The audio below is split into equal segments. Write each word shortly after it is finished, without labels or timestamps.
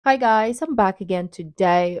Hi guys, I'm back again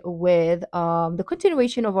today with the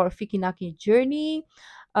continuation of our Fiki Naki journey.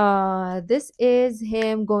 This is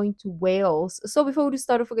him going to Wales. So before we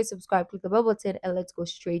start, don't forget to subscribe, click the bell button, and let's go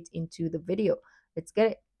straight into the video. Let's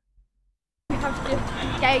get it. We have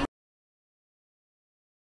to, okay.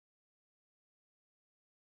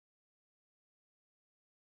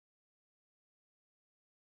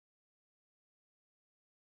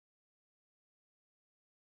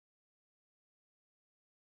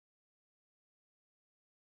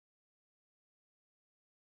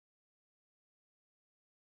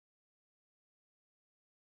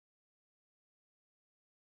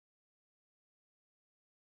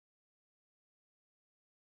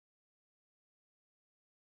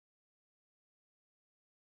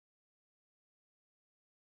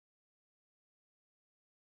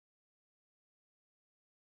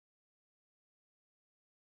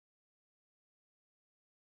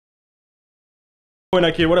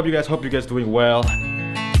 Naki, what up you guys? Hope you guys doing well.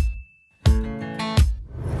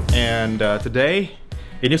 And today,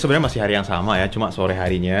 ini sebenarnya masih hari yang sama ya, cuma sore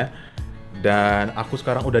harinya. Dan aku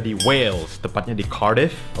sekarang udah di Wales, tepatnya di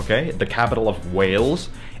Cardiff, okay? The capital of Wales.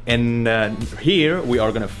 And here we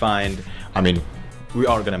are gonna we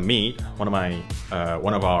are gonna meet one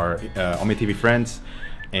of our Ome TV friends.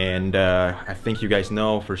 And I think you guys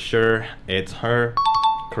know for sure it's her,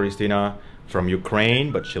 Christina, from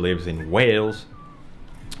Ukraine, but she lives in Wales.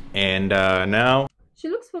 And now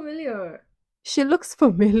She looks familiar. She looks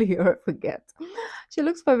familiar. Forget. She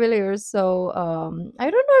looks familiar. So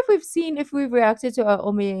I don't know if we've reacted to our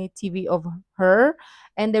Ome TV of her.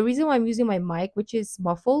 And the reason why I'm using my mic, which is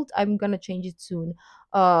muffled, I'm gonna change it soon.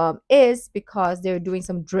 Is because they're doing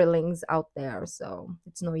some drillings out there, so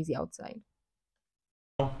it's noisy outside.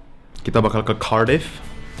 kita bakal ke Cardiff.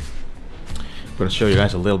 I'm gonna show you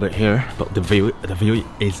guys a little bit here, but the view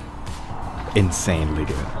is insanely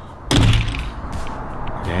good.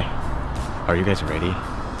 Okay, are you guys ready?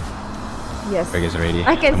 Yes. Are you guys ready?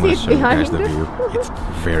 I can I'm see gonna it show you behind. guys the view. It's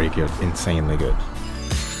very good, insanely good.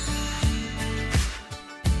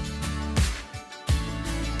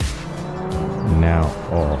 Now,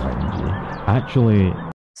 oh, actually,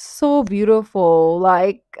 So beautiful.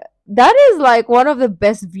 Like that is like one of the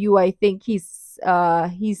best view I think he's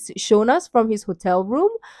shown us from his hotel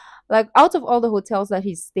room. Like out of all the hotels that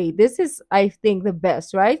he's stayed, this is I think the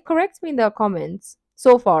best, right? Correct me in the comments.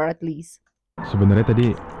 So far at least. sebenarnya tadi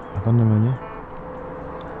apa namanya?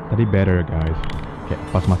 Tadi better guys. Kayak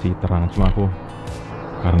pas masih terang, cuma aku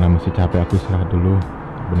karena masih capek aku istirahat dulu.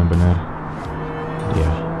 Bener-bener. Ya.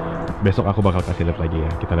 Besok aku bakal kasih lihat lagi ya.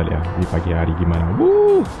 Kita lihat ya di pagi hari gimana.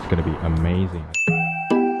 Woo! It's gonna be amazing.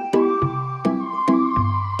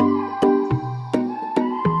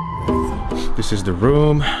 This is the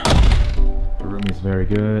room. The room is very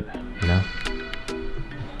good, you know.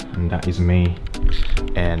 And that is me.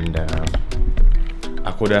 And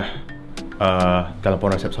aku udah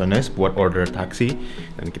telepon resepsionis buat order taksi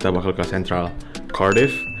dan kita bakal ke Central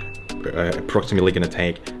Cardiff. Approximately gonna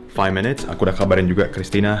take 5 minutes. Aku udah kabarin juga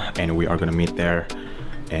Christina and we are gonna meet there.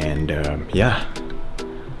 And yeah,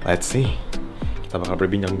 let's see. Kita bakal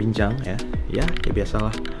berbincang-bincang ya. Ya, kayak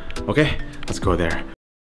biasalah. Okay, let's go there.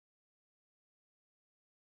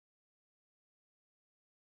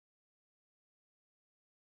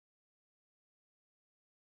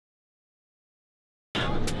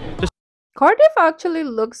 Cardiff actually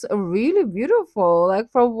looks really beautiful. Like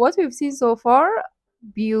from what we've seen so far,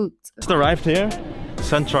 beaut. Just arrived here,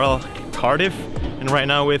 Central Cardiff, and right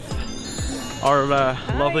now with our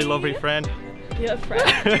lovely friend. Yeah,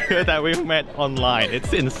 friend. That we met online. It's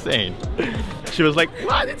insane. She was like,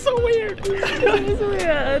 "What? It's so weird." It's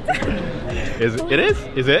weird. It is?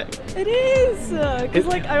 Is it? It is. Cause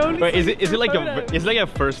like I only. Wait, is see it like photos. is it like a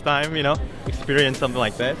first time, you know, experience something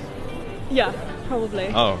like this? Yeah, probably.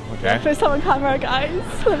 Oh, okay. First time on camera, guys.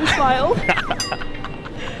 Let me smile.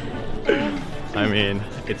 I mean,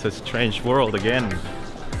 it's a strange world again.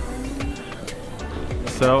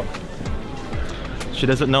 So she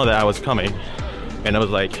doesn't know that I was coming, and I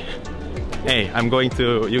was like, "Hey, I'm going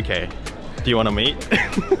to UK. Do you want to meet?"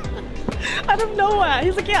 Out of nowhere,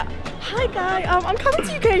 he's like, "Yeah, hi guy, I'm coming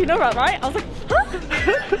to UK. You know that, right?" I was like, "Huh?"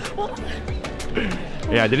 What?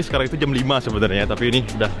 Ya, jadi sekarang itu jam 5 sebenarnya, tapi ini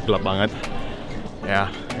udah gelap banget.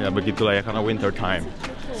 Ya begitulah ya karena winter time.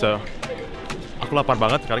 So, aku lapar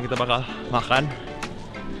banget. Sekarang kita bakal makan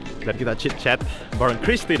dan kita chit chat bareng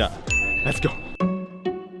Christina. Let's go.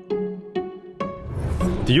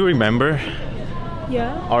 Do you remember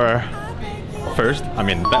Yeah. our first? I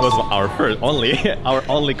mean, that was our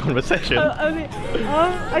only conversation.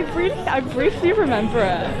 I briefly remember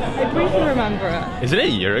it. Is it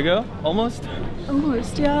a year ago? Almost?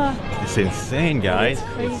 Almost, yeah. It's insane, guys. It's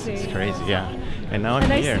crazy. It's crazy, yeah. And now I'm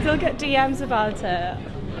And I here. still get DMs about it.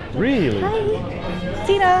 Really? Hi,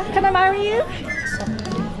 Tina, can I marry you?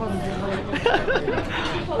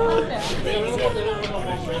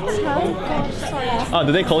 Oh,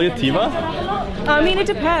 do they call you Tiva? I mean, it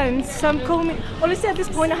depends. Some call me. Honestly, at this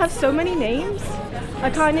point, I have so many names. I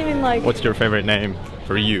can't even like. What's your favorite name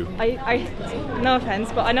for you? No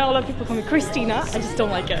offense, but I know a lot of people call me Christina. I just don't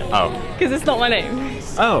like it. Oh. Because it's not my name.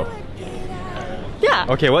 Oh. Yeah.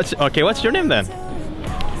 Okay, what's your name then?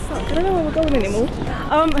 I don't know where we're going anymore.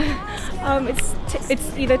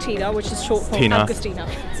 It's either Tina, which is short for Tina. Christina.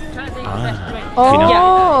 Oh,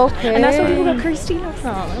 Yeah. okay. And that's where people got Christina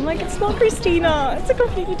from. I'm like, it's not Christina. It's a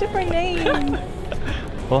completely different name.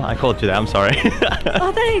 Well, I called you that. I'm sorry.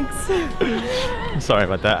 Oh, thanks. Sorry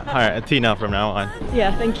about that. All right, Tina from now on.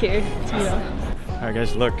 Yeah, thank you, Tina. All right,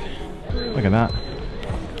 guys, look. Look at that.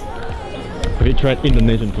 Have you tried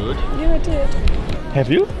Indonesian food? Yeah, I did. Have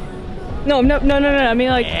you? No. I mean,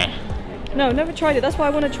 like, no, never tried it. That's why I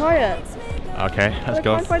want to try it. Okay, let's I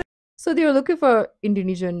go. can't find So they're looking for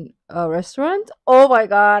Indonesian restaurant. Oh my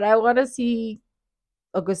god, I want to see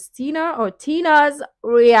Augustina or Tina's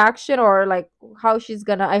reaction, or like how she's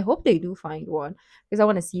gonna. I hope they do find one because I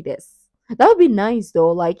want to see this. That would be nice though.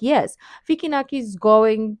 Like, yes, Fiki Naki is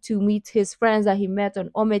going to meet his friends that he met on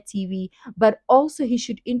Ome TV, but also he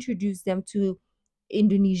should introduce them to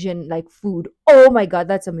Indonesian like food. Oh my god,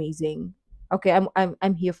 that's amazing. Okay,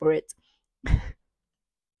 I'm here for it.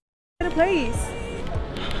 a place.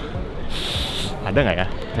 Ada nggak ya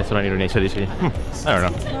restoran Indonesia di sini? I don't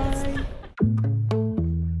know.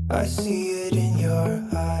 I see it in your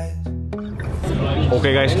eyes. Oke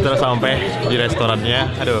guys, kita udah sampai di restorannya.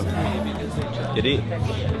 Aduh. Jadi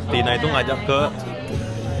Tina itu ngajak ke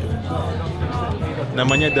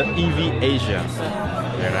namanya The EV Asia,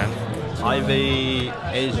 ya kan? IV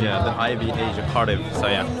Asia, The IV Asia Cardiff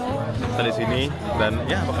saya. Kita di sini dan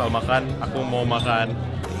ya bakal makan. Aku mau makan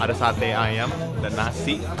ada sate ayam dan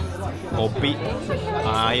nasi, kopi,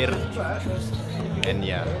 air, and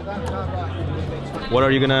yeah. What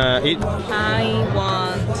are you gonna eat? I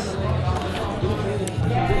want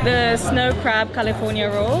the snow crab California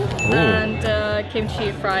roll and kimchi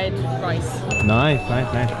fried rice. Nice.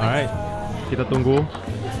 Alright, kita tunggu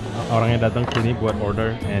orangnya datang sini buat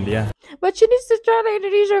order and yeah. But she needs to try the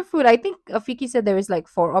Indonesian food. I think Fiki said there is like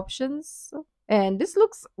 4 options, and this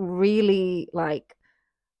looks really like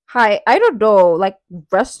high. I don't know, like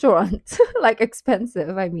restaurant, like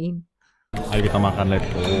expensive. I mean. Ayo kita makan, let's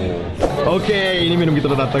go. Oke, ini minum kita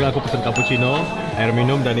udah datang. Aku pesen cappuccino, air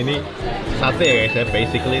minum, dan ini sate ya guys ya.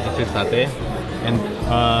 Basically this is sate, and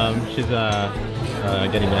she's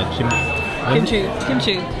getting a kimchi.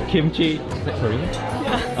 Sorry.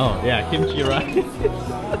 Oh yeah, kimchi rice.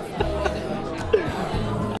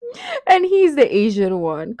 And he's the Asian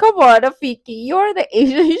one. Come on, Fiki, you're the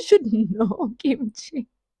Asian. You should know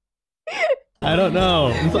kimchi. I don't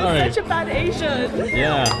know. I'm sorry. Such a bad Asian.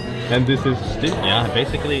 Yeah, and this is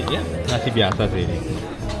basically nasi biasa sih ini.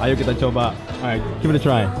 Ayo kita coba. Alright, give it a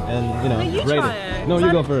try, and No, you rate try it. it. No,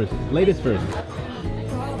 you go first. Ladies first,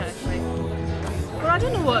 Well, I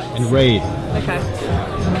don't know what. and rate. Okay.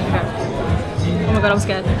 Oh my god, I'm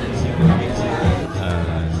scared.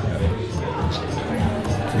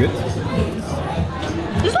 Good.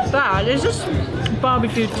 It's not bad. It's just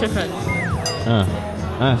barbecued chicken.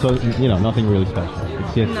 So nothing really special.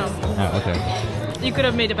 It's just No. Okay. You could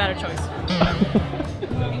have made a better choice.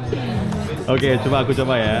 Oke, aku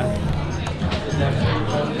coba ya.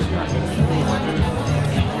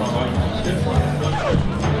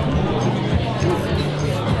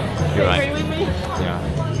 You're right. Agree with me? Yeah.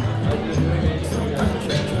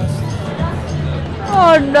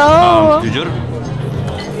 Oh no. Jujur,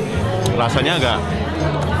 rasanya agak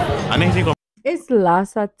aneh sih kalau. Is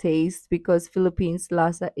Lhasa taste because Philippines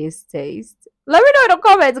Lhasa is taste? Let me know in the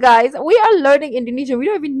comments, guys. We are learning Indonesian. We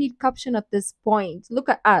don't even need caption at this point. Look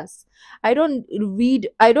at us. I don't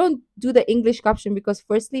do the English caption because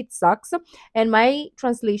firstly it sucks and my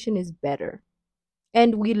translation is better.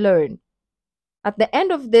 And we learn. At the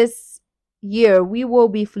end of this year, we will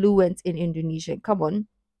be fluent in Indonesian. Come on.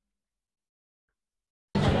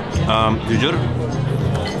 Jujur,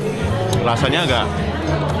 rasanya agak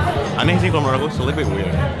aneh sih kalau menurut aku, a little bit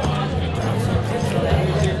weird.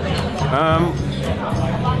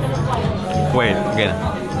 Wait, again.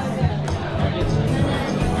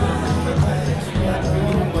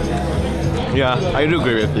 Yeah, I do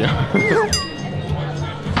agree with you.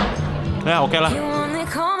 Ya, oke lah.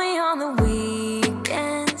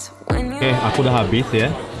 Oke, aku udah habis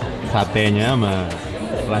ya. Satenya sama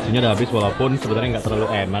nasinya udah habis walaupun sebenarnya nggak terlalu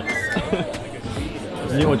enak.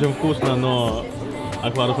 Ini macam push nano.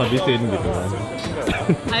 Aku harus habisin gitu kan.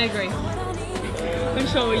 I agree. I'm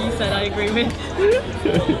sure what you said I agree with.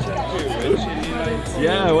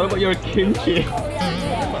 Yeah, what about your kimchi?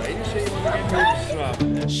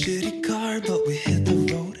 Shitty car, but we hit the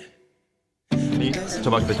road. Ini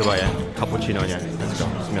coba kita coba ya, cappuccino-nya. Let's go.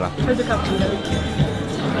 Bismillah. How's the cappuccino?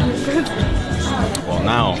 Good. Well,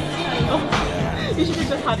 now. Oh, you should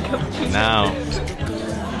have just had cappuccino. Now.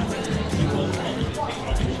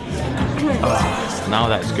 Now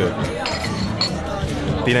that's good.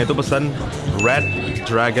 Tina itu pesan red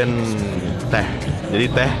dragon teh. Jadi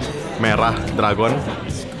teh merah dragon.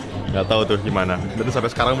 Gak tahu tuh gimana. Itu sampai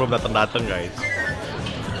sekarang belum datang guys.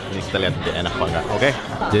 Ini kita lihat dia enak apa enggak. Oke.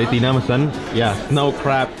 Jadi Tina pesan ya snow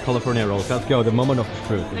crab California roll. Let's go. The moment of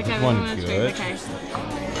truth. Okay, This one's good. okay.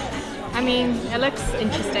 I mean, it looks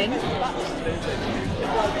interesting.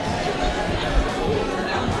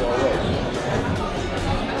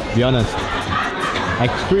 Be honest.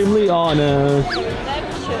 Extremely honest.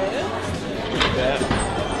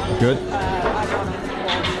 Good.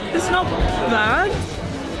 It's not bad.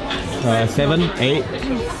 7, 8.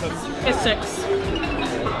 It's 6.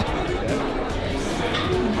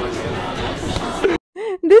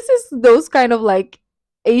 This is those kind of like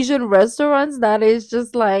Asian restaurants that is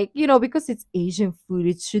just like, you know, because it's Asian food,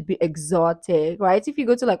 it should be exotic, right? If you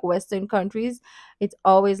go to like Western countries, it's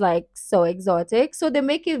always like so exotic. So they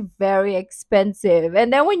make it very expensive.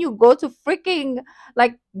 And then when you go to freaking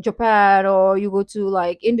like Japan or you go to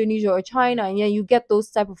like Indonesia or China and yeah, you get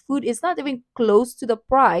those type of food, it's not even close to the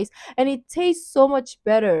price and it tastes so much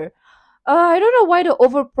better. I don't know why they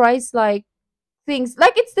overprice like things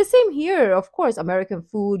like it's the same here, of course. American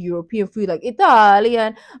food, European food, like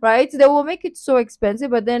Italian, right? They will make it so expensive,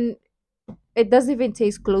 but then it doesn't even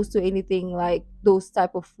taste close to anything like those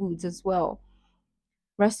type of foods as well.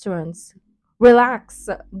 Restaurants, relax,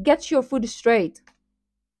 get your food straight.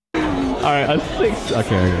 All right, a 6.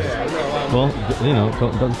 Okay. Well, you know,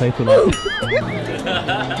 don't say too loud.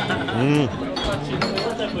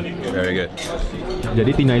 Very good.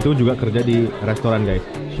 Jadi Tina itu juga kerja di restoran guys.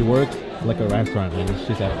 She works like a restaurant and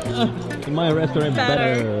she said, in my restaurant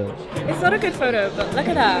better. It's not a good photo, but look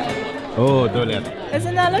at that. Oh, tuh lihat.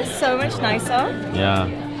 Doesn't that look so much nicer? Yeah,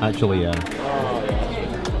 actually, yeah.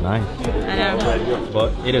 Nice. I know.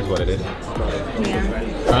 But it is what it is.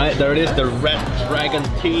 Yeah. Alright, there it is, the red dragon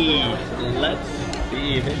tea. Let's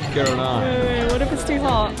see if it's good or not. Wait, what if it's too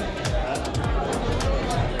hot?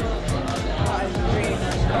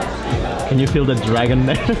 Can you feel the dragon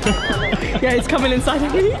there? Yeah, it's coming inside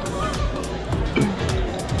of me.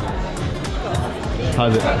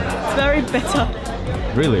 How's it? It's very bitter.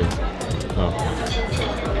 Really? Oh.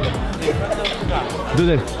 Do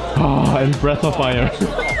this. Oh, and breath of fire.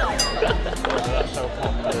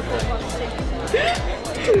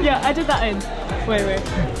 Yeah, I did that in. Wait.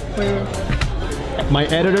 My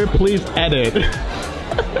editor, please edit.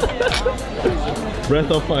 Breath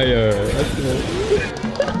of fire. That's good.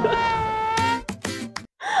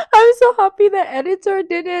 I'm so happy the editor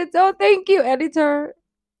did it. Oh, thank you, editor.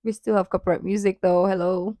 We still have copyright music though.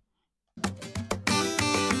 Hello.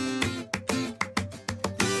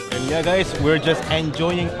 And yeah, guys, we're just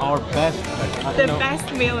enjoying our best. The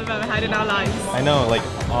best meal we've ever had in our lives. I know, like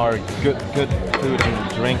our good food and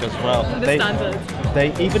drink as well. The standard.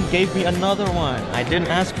 They even gave me another one. I didn't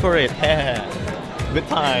ask for it. Good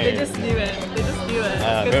time. They just do it.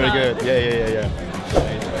 Very good. Yeah.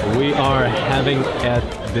 We are having a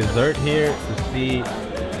dessert here to see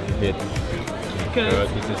if it's good.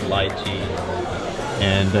 This is lychee.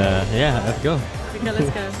 And yeah, let's go. Okay, let's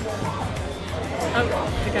go. Oh,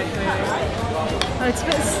 okay, wait. Oh, it's a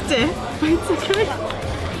bit stiff, but it's okay.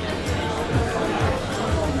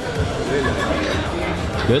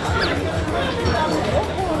 Good.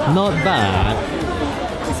 Not bad.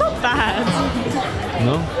 It's not bad.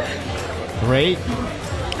 No? Great.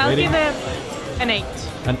 I'll Rating? give it an 8.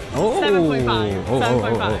 And, oh! 7.5. Oh,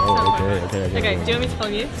 7.5. okay. Okay, do you want me to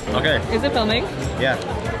film you? Okay. Is it filming? Yeah.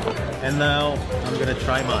 And now I'm gonna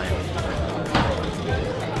try mine.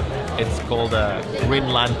 It's called a Green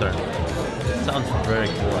Lantern. It sounds very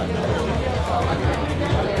cool.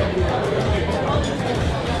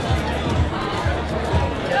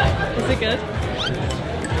 Is it good?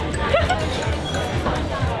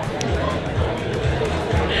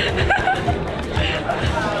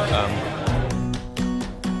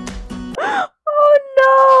 Oh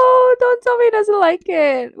no! Don't tell me he doesn't like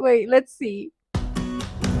it. Wait, let's see.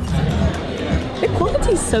 The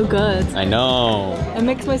quality is so good. I know. It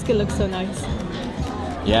makes my skin look so nice.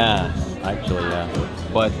 Yeah, actually, yeah.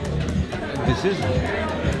 But this is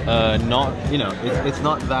not, it's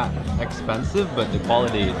not that expensive, but the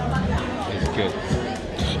quality is good.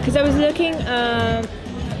 Because I was looking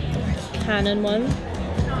Canon one.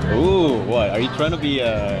 Ooh, what? Are you trying to be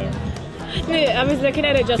No, I was looking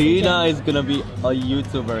at it just. Tina is gonna be a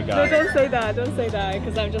YouTuber, No, guys. don't say that. Don't say that.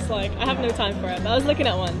 Because I'm just like, I have no time for it. But I was looking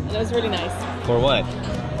at one, and it was really nice. For what?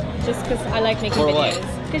 Just because I like making For videos.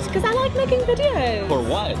 what? Because I like making videos. For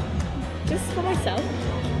what? Just for myself.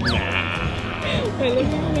 Nah. Wait, let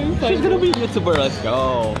me She's find gonna it. be a YouTuber. Let's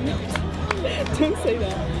go. Don't say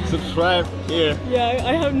that. Subscribe here. Yeah,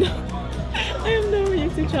 I have no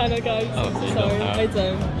YouTube channel, guys. Oh, so you Sorry, don't have- I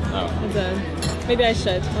don't. Oh. I don't. Maybe I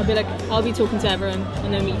should. I'll be talking to everyone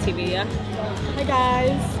on No Meat TV, yeah? Hi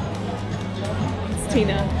guys. It's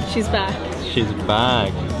Tina. She's back. She's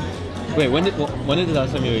back. Wait, when did the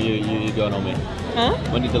last time you go on me? Huh?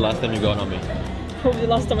 When did the last time you go on me? Probably the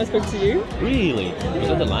last time I spoke to you. Really? Was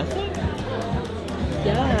that the last time?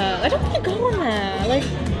 Yeah. I don't think I got on there. Like,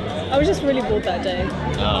 I was just really bored that day.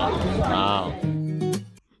 Oh, wow.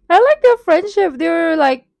 I like their friendship. They're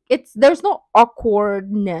like there's no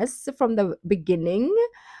awkwardness from the beginning.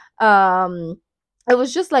 Um it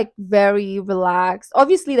was just like very relaxed.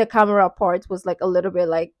 Obviously the camera part was like a little bit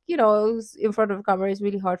like, it was in front of the camera is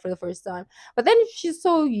really hard for the first time. But then she's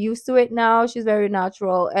so used to it now. She's very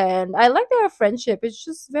natural and I like their friendship. It's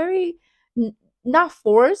just very not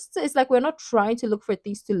forced. It's like we're not trying to look for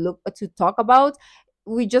things to talk about.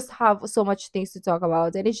 We just have so much things to talk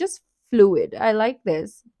about and it's just fluid. I like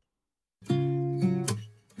this.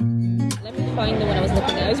 Let me find the one I was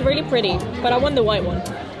looking at. It was really pretty, but I want the white one.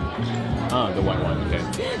 Ah, the white one, okay.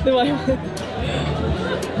 The white one.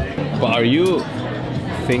 But are you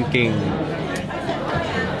thinking,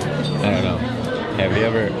 I don't know, have you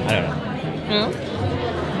ever, I don't know, Huh?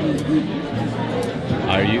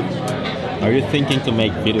 are you thinking to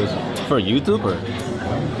make videos for YouTube or?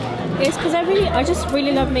 It's because I just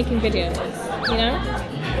really love making videos, you know?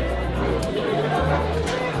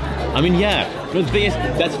 I mean, yeah, the thing is,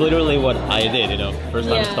 that's literally what I did, first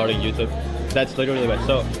time Yeah. starting YouTube. That's literally what,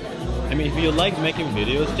 so, I mean, if you like making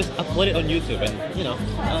videos, just upload it on YouTube and,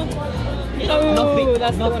 Oh, nothing,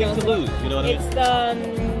 that's the one I nothing was to lose, you know what I mean? It's the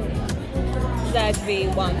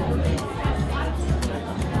ZV1.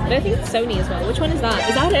 But I think it's Sony as well. Which one is that?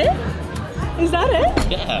 Is that it? Is that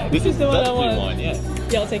it? Yeah, this is the one I the want. one, yeah.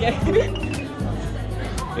 Yeah, I'll take it.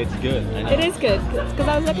 It's good, I know. It is good because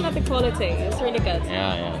I was looking at the quality. It's really good.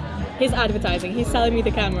 Yeah, yeah. He's advertising. He's selling me the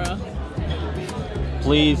camera.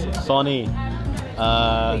 Please, Sony,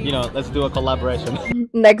 let's do a collaboration.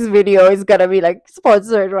 Next video is gonna be like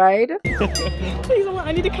sponsored, right? Please,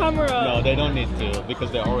 I need a camera. No, they don't need to because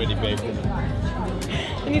they're already big.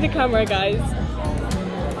 I need a camera, guys.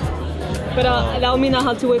 But allow me not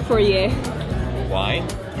have to wait for a year. Why?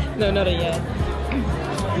 No, not a year.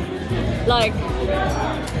 Like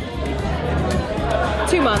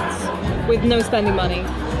 2 months with no spending money.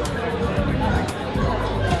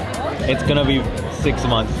 It's gonna be 6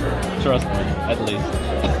 months. Trust me, at least.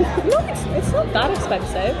 No, it's not that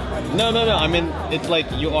expensive. No. I mean, it's like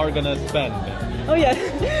you are gonna spend. Oh yeah,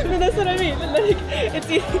 no, that's what I mean. Like it's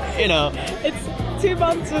it's 2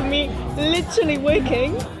 months with me literally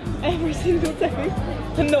working every single day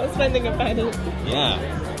and not spending a penny. Yeah.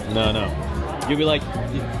 No. You'll be like,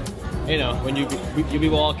 when you'll be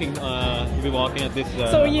walking at this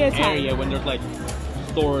So a year area time. when there's like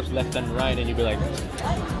stores left and right, and you'll be like,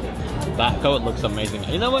 that coat looks amazing.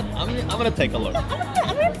 You know what? I'm gonna take a look.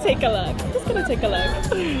 I'm gonna take a look. I'm just gonna take a look.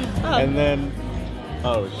 And then,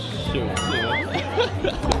 oh shoot.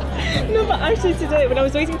 No, but actually today when I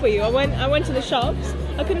was waiting for you, I went to the shops.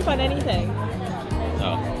 I couldn't find anything.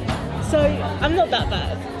 Oh. So I'm not that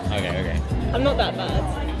bad. Okay. I'm not that bad.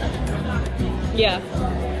 Yeah.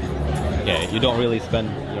 Okay. You don't really spend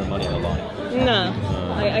your money a lot. No.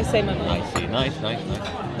 I save my money. I see. Nice.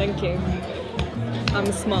 Thank you.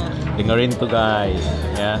 I'm smart. Dengerin tuh guys,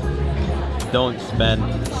 ya. Don't spend,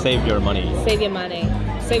 save your money. Save your money.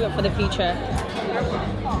 Save it for the future.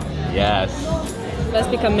 Yes. Let's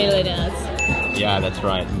become millionaires. Yeah, that's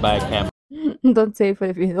right. Buy a camera. Don't say for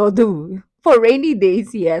the future. Oh, do for rainy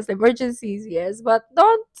days, yes. Emergencies, yes. But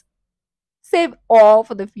don't save all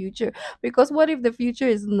for the future because what if the future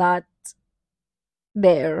is not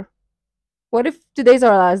there? What if today's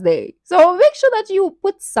our last day? So make sure that you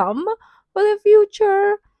put some for the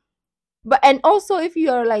future. But and also if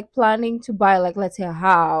you are like planning to buy like let's say a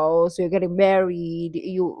house, you're getting married,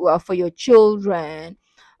 you for your children,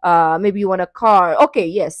 maybe you want a car. Okay,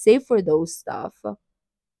 yes, save for those stuff.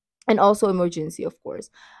 And also emergency, of course.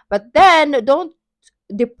 But then don't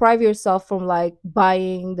deprive yourself from like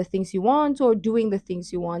buying the things you want or doing the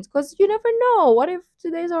things you want, because you never know what if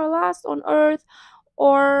today's our last on earth,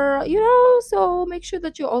 or so make sure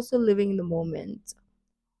that you're also living in the moment.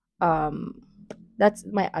 um that's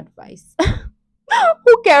my advice.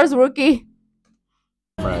 Who cares, rookie?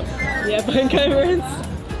 Right. Yeah, buying cameras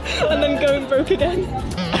and then going broke again.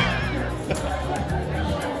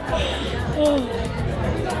 Oh.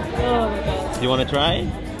 Oh my god. Do you want to try?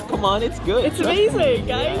 Come on, it's good. It's amazing,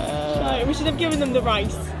 guys. Try it. We should have given them the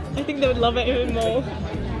rice. I think they would love it even more.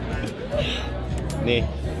 Nih,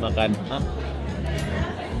 makan. Hah?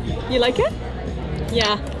 You like it?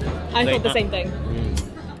 Yeah, I thought the Like, same thing.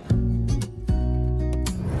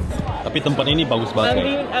 Tapi tempat ini bagus banget.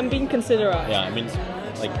 I'm being considerate. Yeah, I mean,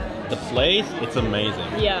 like the place, it's amazing.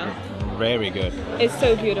 Yeah, Very good. it's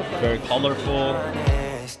so beautiful. Very colorful.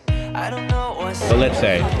 I don't know what's So let's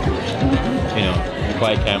say, you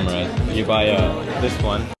buy cameras. You buy this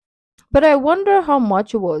one, But I wonder how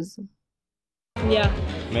much it was. Yeah,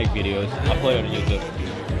 make videos, upload it on YouTube.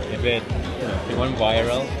 If it, if it went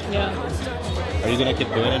viral, yeah. are you gonna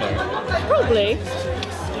keep doing it or? Probably.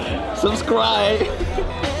 Subscribe.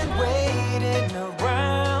 waiting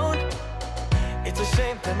around. It's a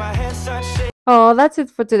shame that my hands start shaking. Oh, that's it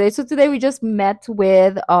for today. So today we just met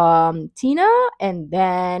with Tina, and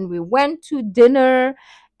then we went to dinner,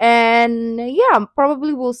 and yeah,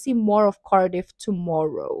 probably we'll see more of Cardiff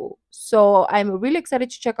tomorrow. So I'm really excited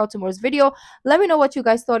to check out tomorrow's video. Let me know what you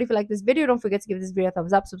guys thought. If you like this video, don't forget to give this video a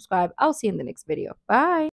thumbs up, subscribe. I'll see you in the next video.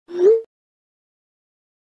 Bye.